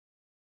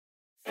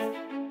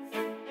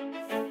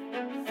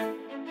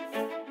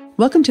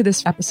Welcome to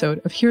this episode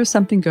of Here's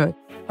Something Good,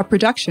 a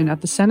production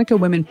of the Seneca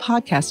Women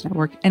Podcast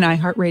Network and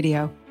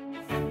iHeartRadio.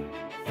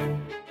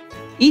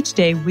 Each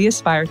day, we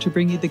aspire to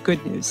bring you the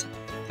good news,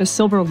 the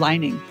silver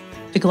lining,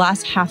 the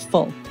glass half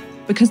full,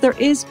 because there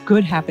is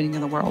good happening in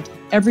the world,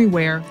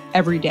 everywhere,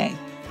 every day.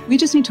 We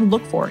just need to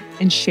look for it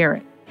and share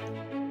it.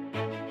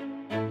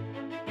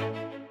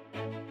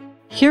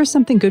 Here's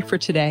something good for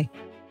today.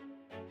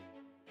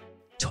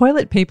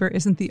 Toilet paper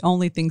isn't the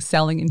only thing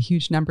selling in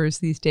huge numbers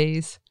these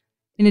days.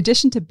 In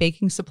addition to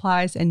baking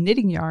supplies and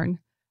knitting yarn,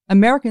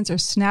 Americans are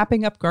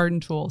snapping up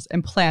garden tools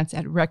and plants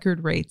at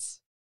record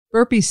rates.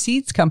 Burpee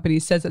Seeds Company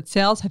says that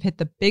sales have hit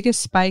the biggest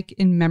spike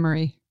in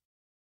memory.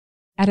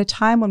 At a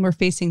time when we're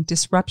facing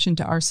disruption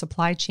to our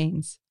supply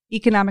chains,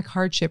 economic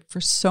hardship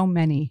for so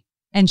many,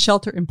 and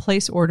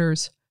shelter-in-place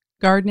orders,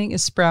 gardening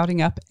is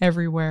sprouting up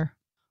everywhere.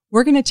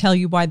 We're going to tell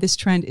you why this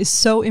trend is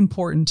so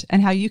important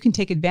and how you can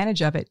take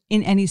advantage of it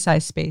in any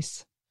size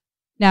space.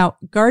 Now,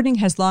 gardening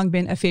has long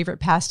been a favorite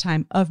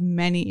pastime of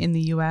many in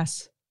the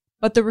U.S.,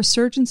 but the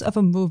resurgence of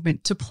a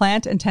movement to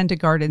plant and tend to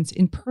gardens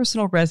in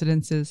personal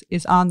residences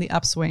is on the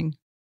upswing.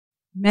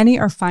 Many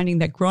are finding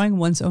that growing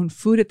one's own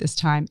food at this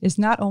time is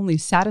not only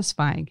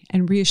satisfying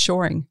and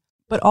reassuring,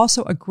 but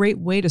also a great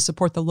way to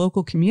support the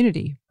local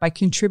community by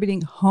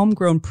contributing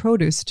homegrown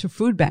produce to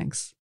food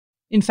banks.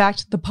 In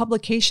fact, the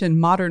publication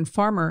Modern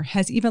Farmer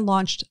has even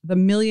launched the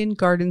Million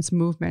Gardens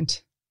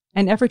movement,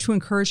 an effort to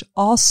encourage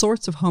all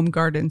sorts of home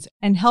gardens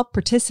and help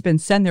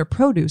participants send their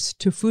produce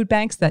to food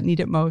banks that need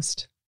it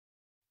most.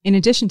 In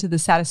addition to the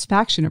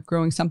satisfaction of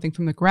growing something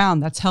from the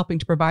ground that's helping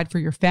to provide for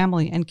your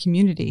family and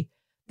community,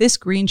 this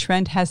green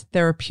trend has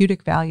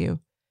therapeutic value.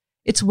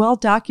 It's well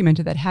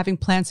documented that having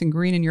plants and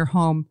green in your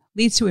home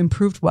leads to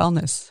improved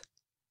wellness.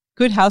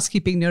 Good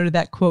Housekeeping noted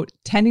that, quote,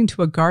 tending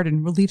to a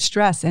garden relieves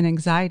stress and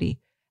anxiety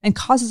and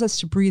causes us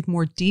to breathe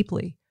more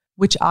deeply,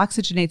 which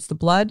oxygenates the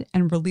blood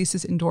and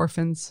releases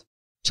endorphins.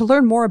 To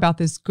learn more about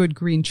this good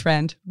green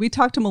trend, we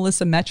talked to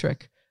Melissa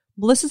Metrick.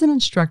 Melissa's an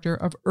instructor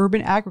of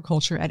urban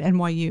agriculture at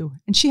NYU,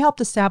 and she helped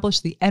establish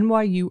the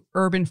NYU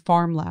Urban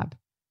Farm Lab.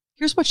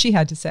 Here's what she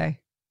had to say.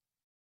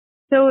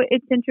 So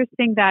it's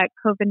interesting that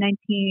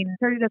COVID-19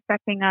 started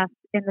affecting us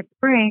in the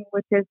spring,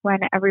 which is when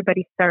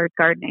everybody started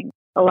gardening.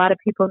 A lot of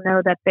people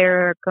know that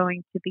they're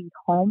going to be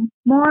home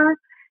more,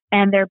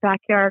 and their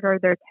backyard or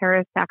their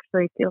terrace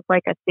actually feels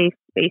like a safe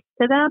space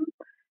to them.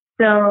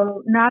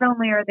 So not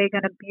only are they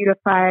going to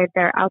beautify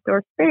their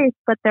outdoor space,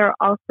 but they're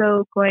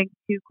also going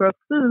to grow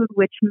food,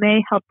 which may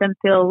help them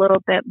feel a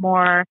little bit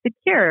more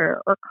secure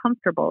or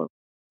comfortable.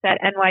 At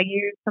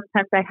NYU,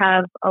 sometimes I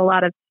have a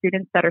lot of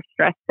students that are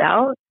stressed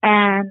out.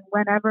 And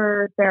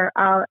whenever they're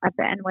out at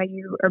the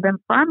NYU Urban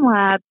Farm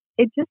Lab,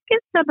 it just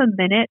gives them a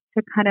minute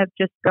to kind of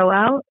just go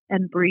out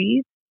and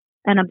breathe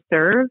and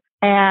observe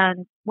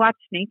and watch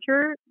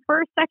nature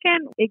for a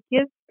second. It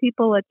gives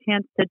people a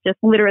chance to just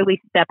literally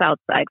step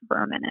outside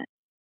for a minute.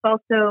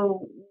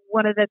 Also,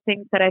 one of the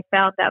things that I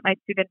found that my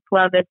students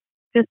love is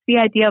just the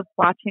idea of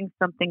watching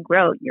something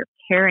grow. You're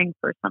caring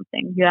for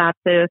something. You have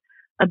to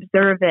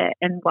observe it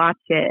and watch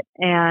it.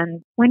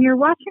 And when you're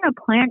watching a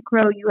plant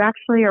grow, you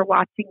actually are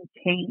watching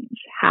change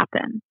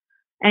happen.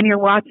 And you're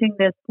watching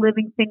this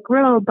living thing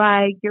grow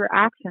by your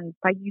actions,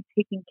 by you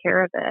taking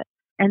care of it.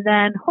 And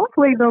then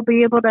hopefully they'll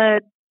be able to,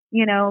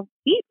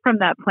 eat from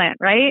that plant,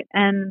 right?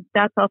 And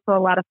that's also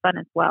a lot of fun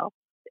as well.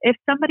 If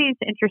somebody's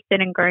interested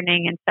in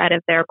gardening inside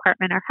of their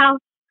apartment or house,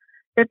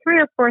 the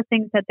 3 or 4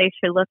 things that they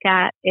should look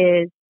at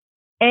is,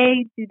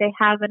 A, do they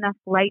have enough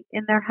light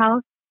in their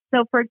house?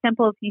 So, for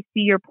example, if you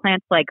see your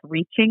plants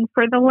reaching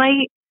for the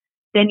light,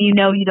 then you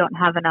know you don't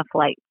have enough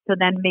light. So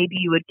then maybe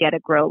you would get a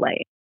grow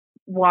light.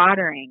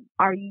 Watering.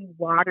 Are you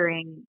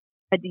watering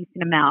a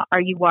decent amount?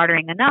 Are you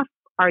watering enough?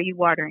 Are you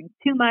watering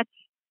too much?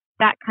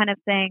 That kind of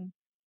thing.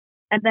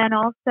 And then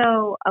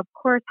also, of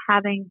course,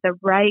 having the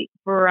right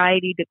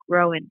variety to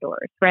grow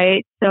indoors,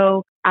 right?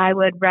 So I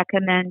would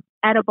recommend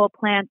edible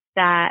plants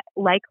that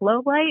like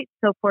low light.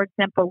 So, for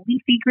example,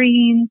 leafy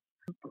greens,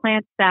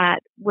 plants that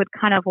would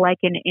kind of like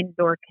an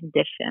indoor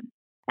condition.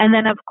 And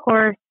then, of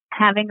course,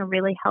 having a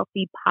really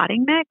healthy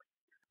potting mix.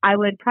 I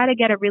would try to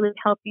get a really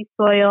healthy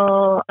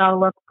soil. I'll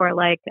look for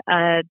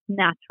a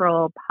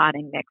natural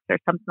potting mix or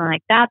something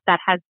like that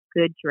has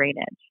good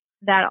drainage,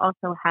 that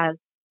also has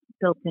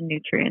built-in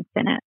nutrients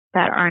in it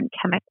that aren't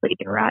chemically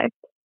derived.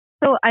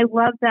 So I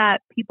love that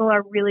people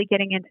are really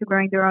getting into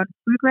growing their own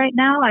food right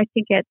now. I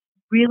think it's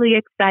really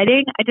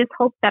exciting. I just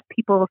hope that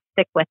people will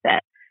stick with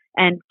it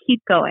and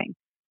keep going.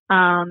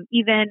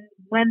 Even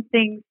when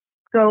things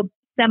go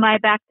semi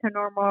back to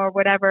normal or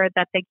whatever,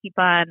 that they keep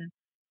on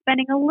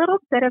spending a little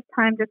bit of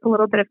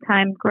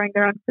time growing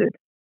their own food.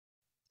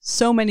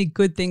 So many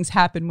good things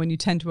happen when you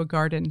tend to a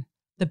garden.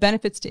 The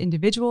benefits to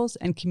individuals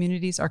and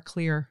communities are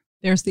clear.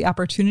 There's the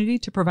opportunity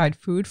to provide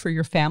food for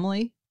your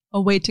family, a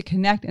way to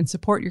connect and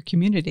support your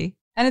community,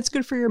 and it's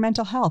good for your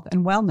mental health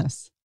and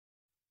wellness.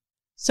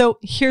 So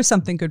here's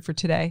something good for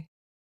today.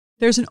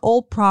 There's an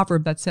old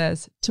proverb that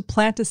says, to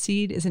plant a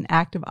seed is an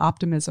act of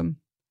optimism.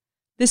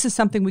 This is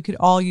something we could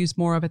all use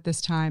more of at this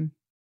time.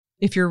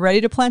 If you're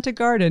ready to plant a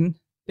garden,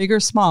 Big or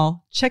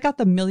small, check out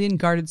the Million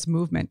Gardens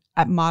movement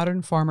at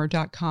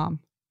modernfarmer.com.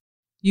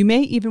 You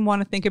may even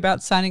want to think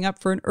about signing up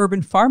for an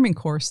urban farming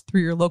course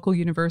through your local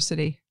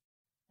university.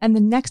 And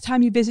the next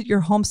time you visit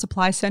your home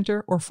supply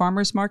center or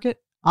farmer's market,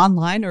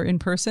 online or in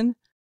person,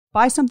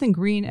 buy something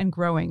green and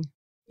growing.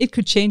 It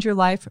could change your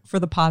life for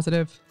the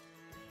positive.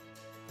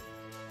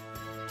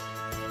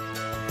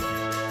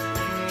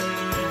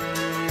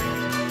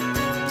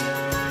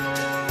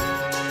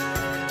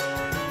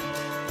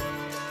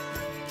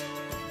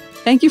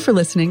 Thank you for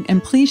listening,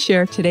 and please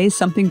share today's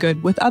Something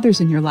Good with others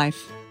in your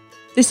life.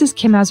 This is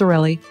Kim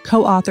Azzarelli,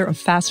 co-author of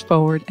Fast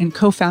Forward and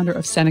co-founder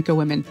of Seneca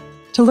Women.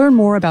 To learn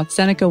more about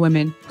Seneca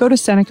Women, go to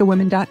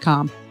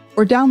senecawomen.com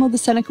or download the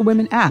Seneca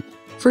Women app,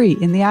 free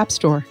in the App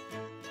Store.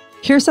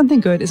 Here's Something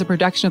Good is a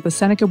production of the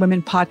Seneca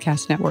Women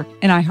Podcast Network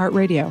and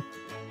iHeartRadio.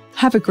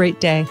 Have a great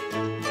day.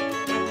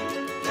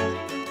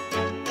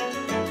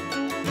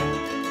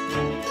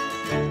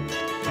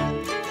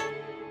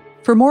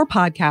 For more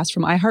podcasts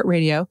from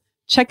iHeartRadio,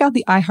 check out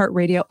the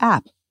iHeartRadio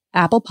app,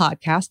 Apple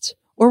Podcasts,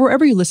 or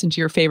wherever you listen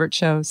to your favorite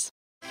shows.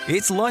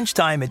 It's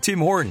lunchtime at Tim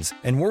Hortons,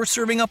 and we're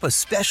serving up a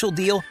special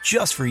deal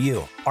just for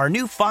you. Our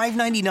new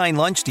 $5.99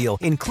 lunch deal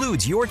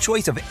includes your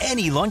choice of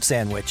any lunch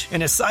sandwich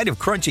and a side of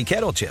crunchy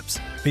kettle chips.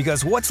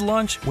 Because what's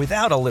lunch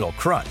without a little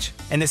crunch?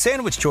 And the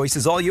sandwich choice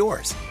is all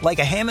yours, like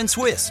a ham and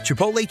Swiss,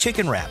 Chipotle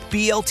chicken wrap,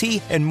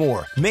 BLT, and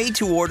more, made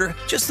to order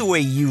just the way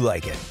you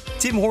like it.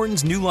 Tim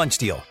Hortons' new lunch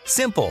deal.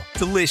 Simple,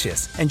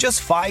 delicious, and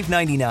just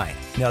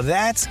 $5.99. Now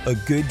that's a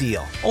good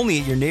deal.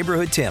 Only at your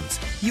neighborhood Tim's.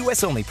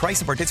 U.S. only.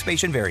 Price and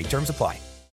participation vary. Terms apply.